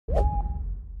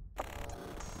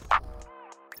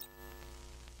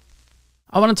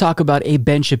I want to talk about a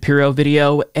Ben Shapiro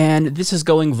video, and this is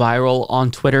going viral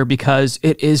on Twitter because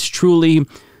it is truly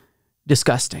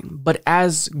disgusting. But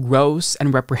as gross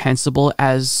and reprehensible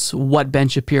as what Ben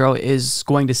Shapiro is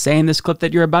going to say in this clip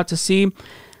that you're about to see,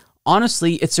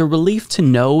 honestly, it's a relief to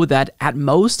know that at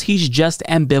most he's just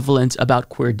ambivalent about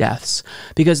queer deaths,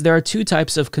 because there are two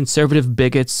types of conservative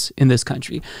bigots in this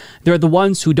country. There are the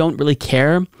ones who don't really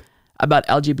care about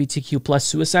LGBTQ plus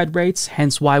suicide rates,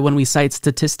 hence why when we cite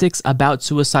statistics about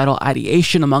suicidal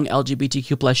ideation among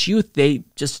LGBTQ plus youth, they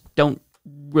just don't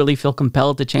really feel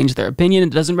compelled to change their opinion.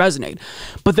 It doesn't resonate.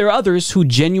 But there are others who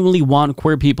genuinely want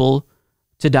queer people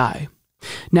to die.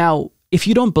 Now, if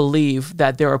you don't believe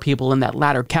that there are people in that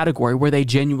latter category where they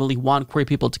genuinely want queer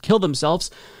people to kill themselves,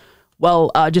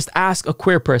 well, just ask a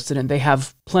queer person and they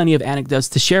have plenty of anecdotes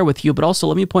to share with you. But also,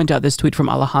 let me point out this tweet from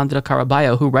Alejandra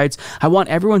Caraballo, who writes, "I want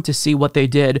everyone to see what they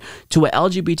did to a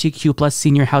LGBTQ plus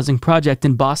senior housing project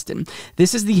in Boston.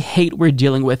 This is the hate we're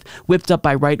dealing with, whipped up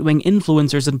by right-wing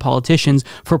influencers and politicians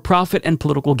for profit and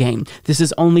political gain. This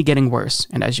is only getting worse."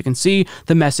 And as you can see,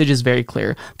 the message is very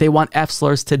clear. They want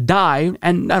F-slurs to die,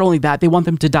 and not only that, they want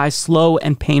them to die slow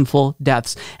and painful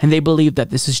deaths. And they believe that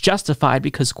this is justified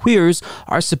because queers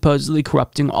are supposedly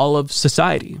corrupting all of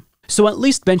society. So at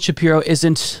least Ben Shapiro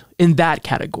isn't in that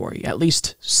category, at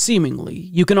least seemingly.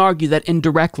 You can argue that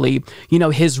indirectly,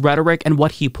 his rhetoric and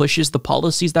what he pushes, the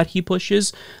policies that he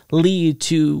pushes, lead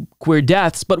to queer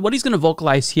deaths. But what he's going to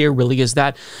vocalize here really is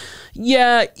that,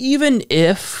 yeah, even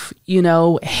if,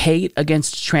 hate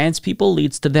against trans people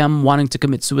leads to them wanting to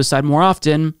commit suicide more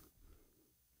often,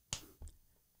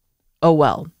 oh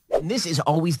well. This is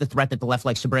always the threat that the left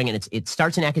likes to bring, and it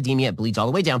starts in academia, it bleeds all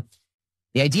the way down.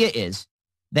 The idea is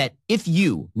that if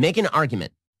you make an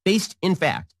argument based in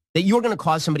fact that you're going to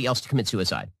cause somebody else to commit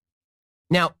suicide.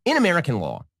 Now, in American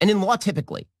law, and in law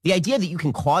typically, the idea that you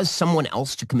can cause someone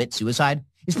else to commit suicide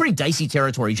is pretty dicey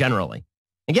territory generally.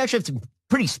 And you actually have some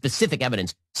pretty specific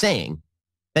evidence saying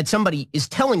that somebody is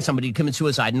telling somebody to commit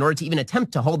suicide in order to even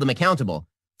attempt to hold them accountable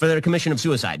for their commission of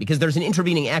suicide, because there's an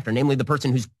intervening actor, namely the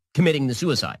person who's committing the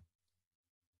suicide.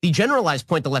 The generalized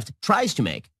point the left tries to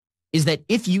make is that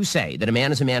if you say that a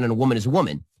man is a man and a woman is a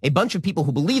woman, a bunch of people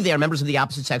who believe they are members of the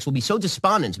opposite sex will be so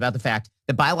despondent about the fact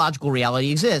that biological reality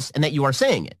exists and that you are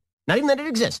saying it. Not even that it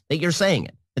exists, that you're saying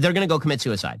it, that they're going to go commit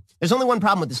suicide. There's only one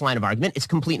problem with this line of argument. It's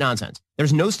complete nonsense.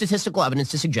 There's no statistical evidence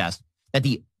to suggest that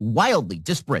the wildly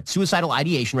disparate suicidal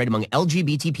ideation rate among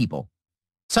LGBT people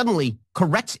suddenly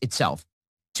corrects itself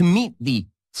to meet the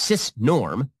cis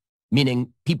norm,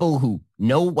 meaning people who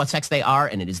know what sex they are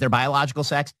and it is their biological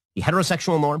sex, the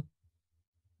heterosexual norm.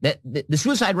 That the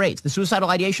suicide rates, the suicidal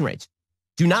ideation rates,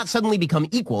 do not suddenly become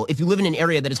equal if you live in an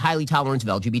area that is highly tolerant of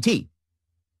LGBT.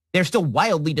 They're still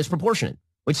wildly disproportionate,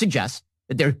 which suggests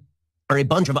that there are a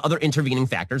bunch of other intervening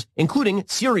factors, including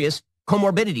serious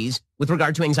comorbidities with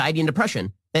regard to anxiety and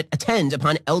depression that attend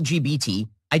upon LGBT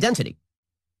identity.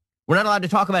 We're not allowed to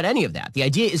talk about any of that. The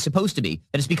idea is supposed to be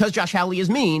that it's because Josh Hawley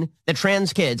is mean that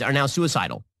trans kids are now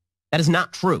suicidal. That is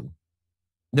not true.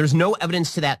 There's no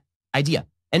evidence to that idea.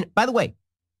 And by the way,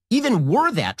 even were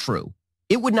that true,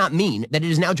 it would not mean that it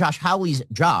is now Josh Hawley's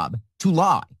job to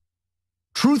lie.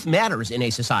 Truth matters in a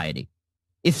society.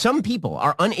 If some people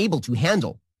are unable to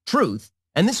handle truth,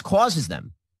 and this causes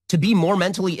them to be more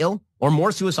mentally ill or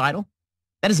more suicidal,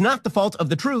 that is not the fault of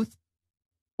the truth.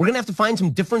 We're going to have to find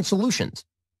some different solutions.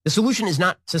 The solution is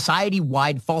not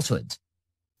society-wide falsehoods.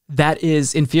 That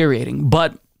is infuriating,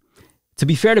 but to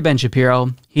be fair to Ben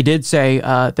Shapiro, he did say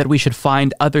that we should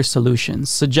find other solutions,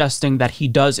 suggesting that he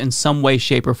does in some way,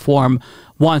 shape, or form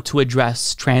want to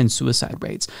address trans suicide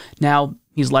rates. Now,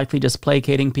 he's likely just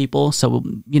placating people, so,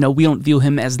 we don't view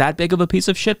him as that big of a piece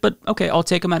of shit, but okay, I'll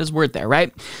take him at his word there,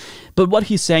 right? But what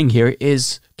he's saying here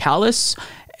is callous,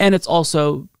 and it's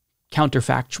also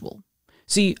counterfactual.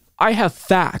 See, I have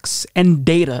facts and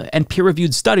data and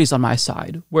peer-reviewed studies on my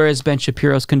side, whereas Ben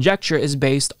Shapiro's conjecture is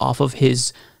based off of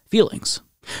his feelings.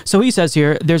 So he says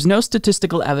here, there's no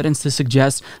statistical evidence to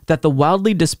suggest that the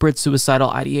wildly disparate suicidal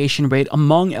ideation rate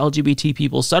among LGBT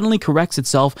people suddenly corrects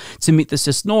itself to meet the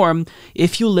cis norm.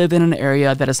 If you live in an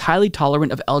area that is highly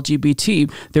tolerant of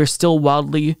LGBT, they're still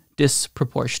wildly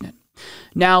disproportionate.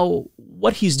 Now,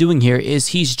 what he's doing here is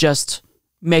he's just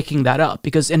making that up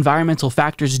because environmental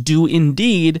factors do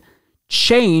indeed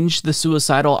change the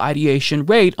suicidal ideation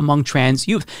rate among trans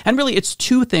youth. And really, it's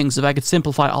two things, if I could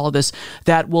simplify all of this,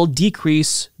 that will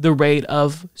decrease the rate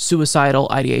of suicidal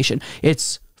ideation.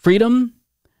 It's freedom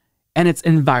and its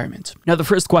environment. Now, the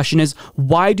first question is,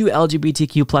 why do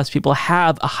LGBTQ plus people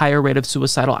have a higher rate of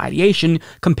suicidal ideation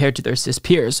compared to their cis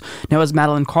peers? Now, as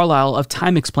Madeline Carlisle of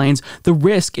Time explains, the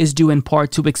risk is due in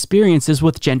part to experiences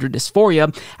with gender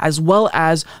dysphoria, as well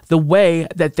as the way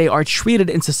that they are treated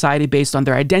in society based on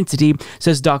their identity,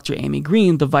 says Dr. Amy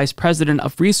Green, the vice president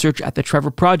of research at the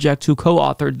Trevor Project, who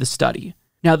co-authored the study.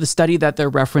 Now, the study that they're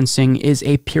referencing is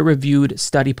a peer-reviewed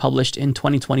study published in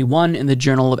 2021 in the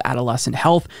Journal of Adolescent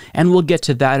Health, and we'll get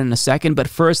to that in a second. But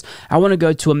first, I want to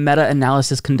go to a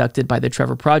meta-analysis conducted by the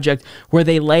Trevor Project, where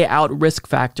they lay out risk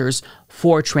factors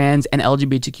for trans and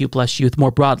LGBTQ plus youth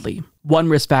more broadly. One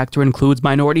risk factor includes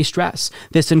minority stress.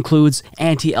 This includes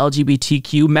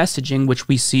anti-LGBTQ messaging, which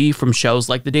we see from shows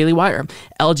like The Daily Wire,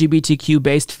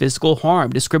 LGBTQ-based physical harm,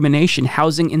 discrimination,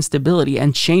 housing instability,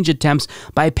 and change attempts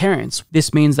by parents.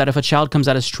 This means that if a child comes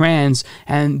out as trans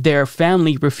and their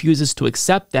family refuses to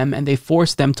accept them and they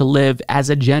force them to live as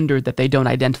a gender that they don't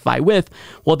identify with,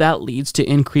 well, that leads to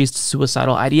increased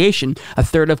suicidal ideation. A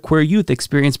third of queer youth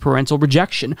experience parental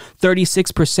rejection.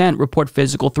 36% report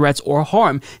physical threats or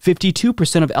harm. 52%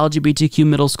 of LGBTQ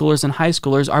middle schoolers and high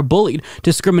schoolers are bullied.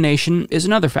 Discrimination is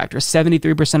another factor.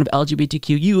 73% of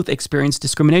LGBTQ youth experience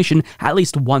discrimination at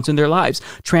least once in their lives.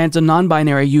 Trans and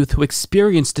non-binary youth who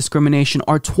experience discrimination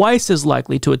are twice as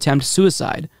likely to attempt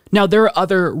suicide. Now, there are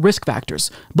other risk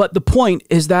factors, but the point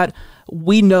is that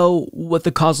we know what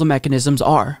the causal mechanisms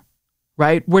are.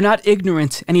 Right? We're not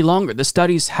ignorant any longer. The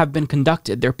studies have been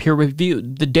conducted. They're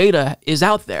peer-reviewed. The data is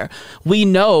out there. We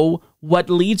know what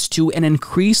leads to an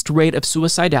increased rate of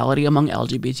suicidality among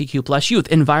LGBTQ plus youth.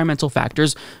 Environmental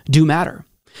factors do matter.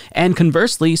 And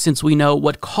conversely, since we know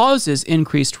what causes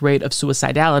increased rate of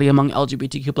suicidality among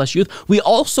LGBTQ plus youth, we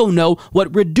also know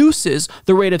what reduces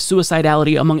the rate of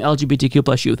suicidality among LGBTQ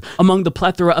plus youth. Among the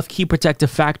plethora of key protective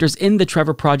factors in the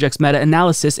Trevor Project's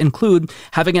meta-analysis include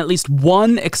having at least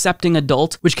one accepting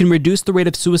adult, which can reduce the rate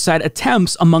of suicide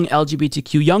attempts among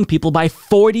LGBTQ young people by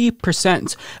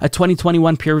 40%. A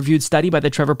 2021 peer-reviewed study by the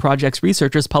Trevor Project's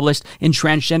researchers published in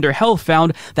Transgender Health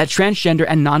found that transgender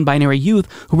and non-binary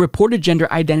youth who reported gender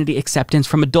identity acceptance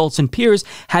from adults and peers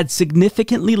had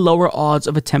significantly lower odds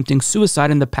of attempting suicide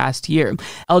in the past year.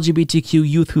 LGBTQ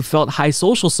youth who felt high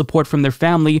social support from their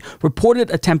family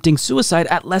reported attempting suicide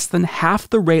at less than half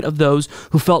the rate of those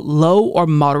who felt low or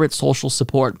moderate social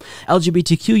support.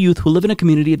 LGBTQ youth who live in a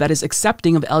community that is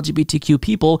accepting of LGBTQ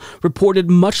people reported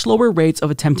much lower rates of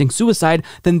attempting suicide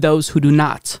than those who do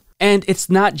not. And it's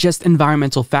not just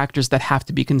environmental factors that have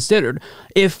to be considered.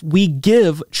 If we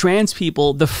give trans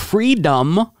people the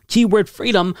freedom, keyword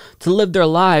freedom, to live their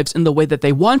lives in the way that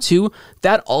they want to,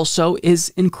 that also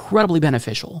is incredibly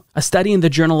beneficial. A study in the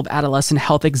Journal of Adolescent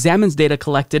Health examines data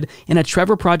collected in a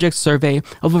Trevor Project survey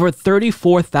of over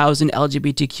 34,000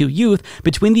 LGBTQ youth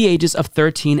between the ages of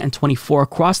 13 and 24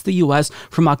 across the U.S.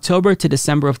 from October to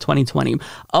December of 2020.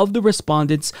 Of the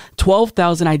respondents,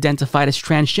 12,000 identified as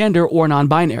transgender or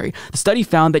non-binary. The study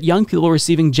found that young people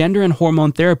receiving gender and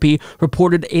hormone therapy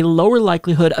reported a lower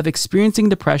likelihood of experiencing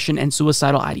depression and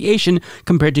suicidal ideation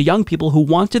compared to young people who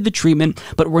wanted the treatment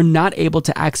but were not able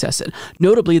to access it.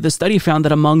 Notably, the study found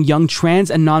that among young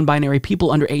trans and non-binary people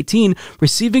under 18,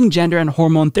 receiving gender and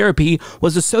hormone therapy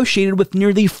was associated with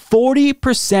nearly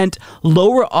 40%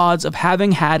 lower odds of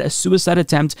having had a suicide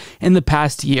attempt in the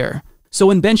past year. So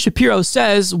when Ben Shapiro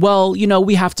says, well,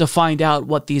 we have to find out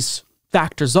what these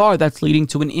factors are that's leading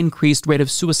to an increased rate of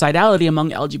suicidality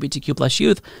among LGBTQ plus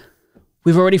youth,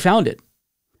 we've already found it.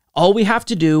 All we have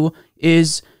to do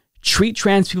is treat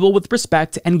trans people with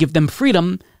respect and give them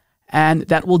freedom, and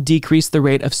that will decrease the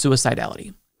rate of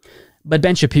suicidality. But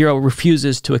Ben Shapiro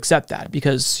refuses to accept that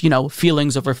because,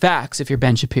 feelings over facts if you're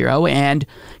Ben Shapiro, and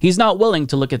he's not willing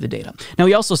to look at the data. Now,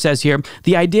 he also says here,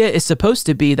 the idea is supposed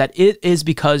to be that it is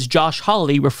because Josh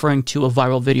Hawley, referring to a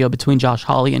viral video between Josh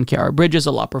Hawley and Kara Bridges,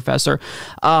 a law professor,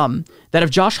 that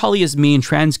if Josh Hawley is mean,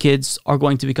 trans kids are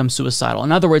going to become suicidal.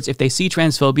 In other words, if they see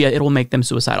transphobia, it will make them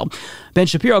suicidal. Ben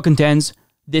Shapiro contends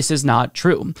this is not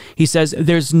true. He says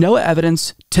there's no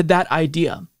evidence to that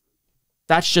idea.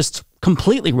 That's just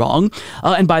completely wrong.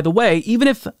 And by the way, even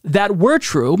if that were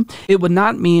true, it would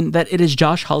not mean that it is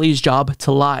Josh Hawley's job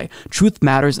to lie. Truth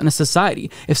matters in a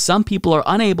society. If some people are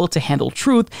unable to handle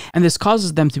truth and this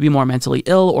causes them to be more mentally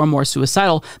ill or more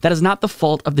suicidal, that is not the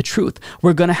fault of the truth.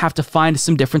 We're going to have to find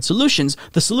some different solutions.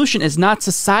 The solution is not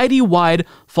society-wide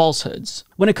falsehoods.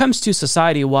 When it comes to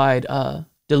society-wide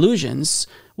delusions,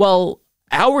 well,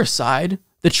 our side,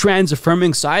 the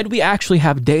trans-affirming side, we actually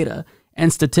have data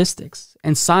and statistics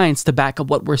and science to back up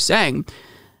what we're saying.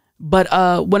 But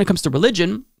when it comes to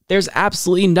religion, There's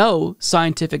absolutely no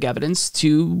scientific evidence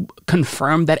to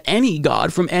confirm that any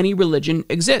God from any religion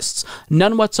exists.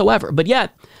 None whatsoever. But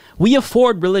yet, we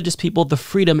afford religious people the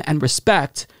freedom and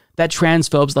respect that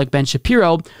transphobes like Ben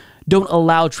Shapiro don't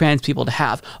allow trans people to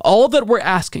have. All that we're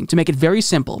asking, to make it very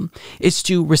simple, is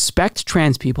to respect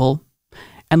trans people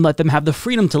and let them have the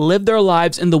freedom to live their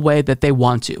lives in the way that they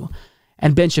want to.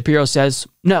 And Ben Shapiro says,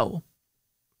 no.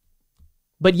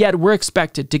 But yet we're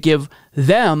expected to give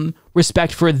them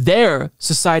respect for their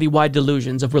society-wide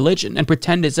delusions of religion and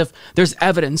pretend as if there's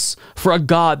evidence for a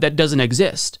God that doesn't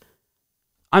exist.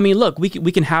 I mean, look, we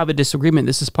can have a disagreement.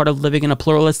 This is part of living in a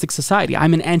pluralistic society.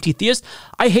 I'm an anti-theist.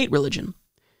 I hate religion.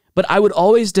 But I would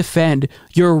always defend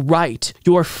your right,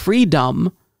 your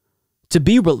freedom to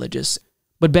be religious.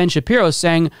 But Ben Shapiro is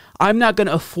saying, I'm not going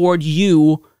to afford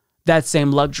you that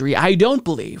same luxury. I don't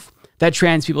believe that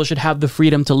trans people should have the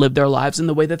freedom to live their lives in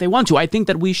the way that they want to. I think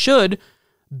that we should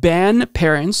ban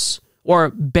parents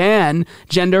or ban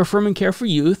gender-affirming care for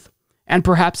youth and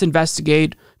perhaps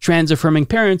investigate trans-affirming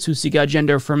parents who seek out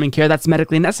gender-affirming care that's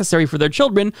medically necessary for their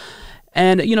children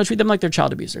and, treat them like they're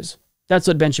child abusers. That's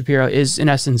what Ben Shapiro is, in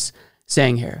essence,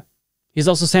 saying here. He's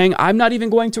also saying, I'm not even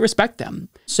going to respect them.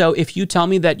 So if you tell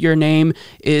me that your name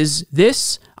is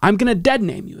this, I'm going to dead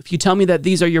name you. If you tell me that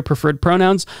these are your preferred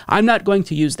pronouns, I'm not going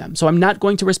to use them. So I'm not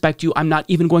going to respect you. I'm not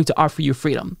even going to offer you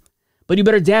freedom. But you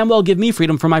better damn well give me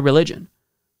freedom for my religion.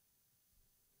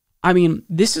 I mean,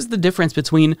 this is the difference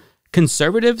between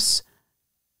conservatives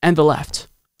and the left.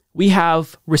 We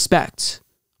have respect.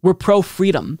 We're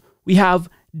pro-freedom. We have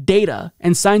data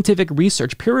and scientific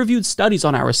research, peer-reviewed studies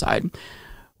on our side.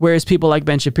 Whereas people like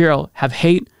Ben Shapiro have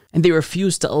hate, and they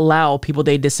refuse to allow people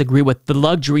they disagree with the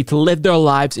luxury to live their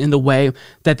lives in the way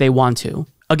that they want to.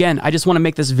 Again, I just want to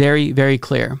make this very, very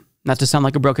clear, not to sound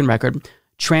like a broken record.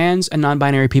 Trans and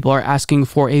non-binary people are asking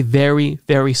for a very,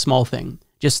 very small thing.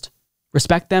 Just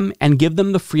respect them and give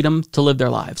them the freedom to live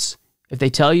their lives. If they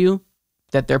tell you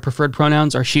that their preferred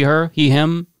pronouns are she, her, he,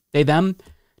 him, they, them,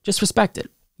 just respect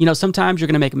it. Sometimes you're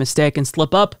going to make a mistake and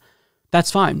slip up.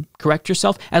 That's fine. Correct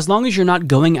yourself. As long as you're not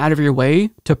going out of your way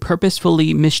to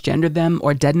purposefully misgender them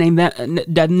or dead name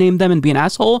them and be an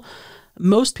asshole,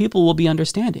 most people will be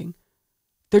understanding.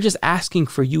 They're just asking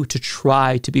for you to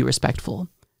try to be respectful.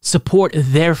 Support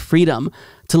their freedom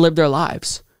to live their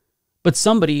lives. But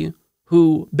somebody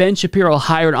who Ben Shapiro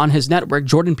hired on his network,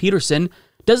 Jordan Peterson,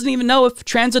 doesn't even know if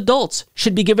trans adults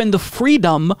should be given the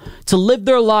freedom to live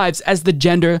their lives as the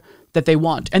gender that they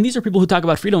want. And these are people who talk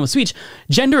about freedom of speech.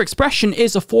 Gender expression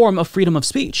is a form of freedom of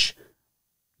speech.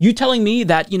 You telling me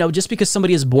that, just because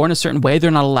somebody is born a certain way,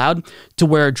 they're not allowed to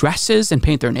wear dresses and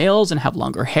paint their nails and have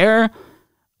longer hair?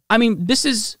 I mean, this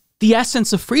is the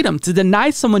essence of freedom. To deny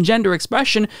someone gender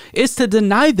expression is to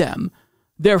deny them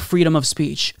their freedom of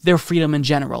speech, their freedom in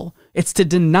general. It's to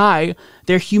deny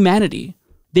their humanity.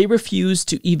 They refuse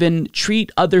to even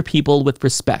treat other people with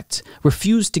respect,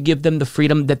 refuse to give them the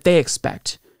freedom that they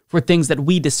expect for things that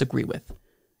we disagree with.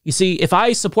 You see, if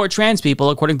I support trans people,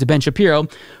 according to Ben Shapiro,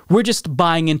 we're just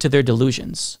buying into their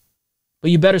delusions.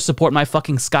 But you better support my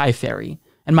fucking sky fairy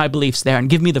and my beliefs there and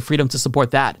give me the freedom to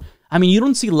support that. I mean, you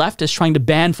don't see leftists trying to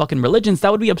ban fucking religions.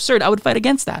 That would be absurd. I would fight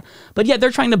against that. But yet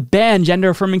they're trying to ban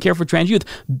gender-affirming care for trans youth,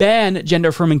 ban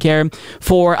gender-affirming care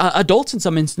for adults in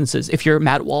some instances. If you're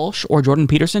Matt Walsh or Jordan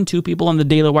Peterson, two people on the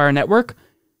Daily Wire network.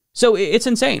 So it's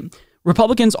insane.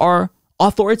 Republicans are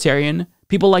authoritarian.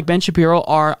 People like Ben Shapiro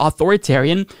are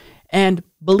authoritarian, and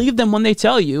believe them when they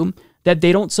tell you that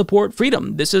they don't support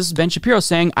freedom. This is Ben Shapiro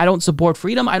saying, I don't support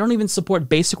freedom. I don't even support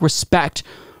basic respect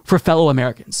for fellow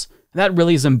Americans. That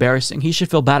really is embarrassing. He should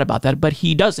feel bad about that, but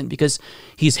he doesn't because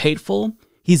he's hateful,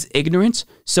 he's ignorant,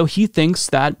 so he thinks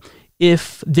that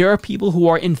if there are people who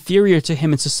are inferior to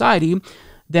him in society,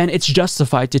 then it's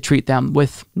justified to treat them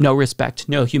with no respect,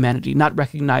 no humanity, not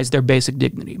recognize their basic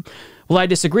dignity. Well, I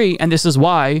disagree, and this is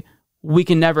why we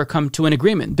can never come to an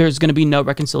agreement. There's going to be no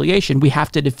reconciliation. We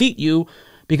have to defeat you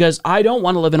because I don't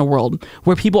want to live in a world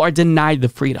where people are denied the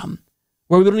freedom,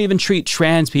 where we don't even treat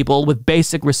trans people with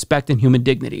basic respect and human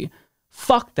dignity.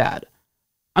 Fuck that.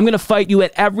 I'm going to fight you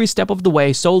at every step of the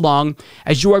way so long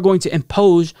as you are going to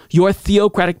impose your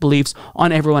theocratic beliefs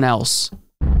on everyone else.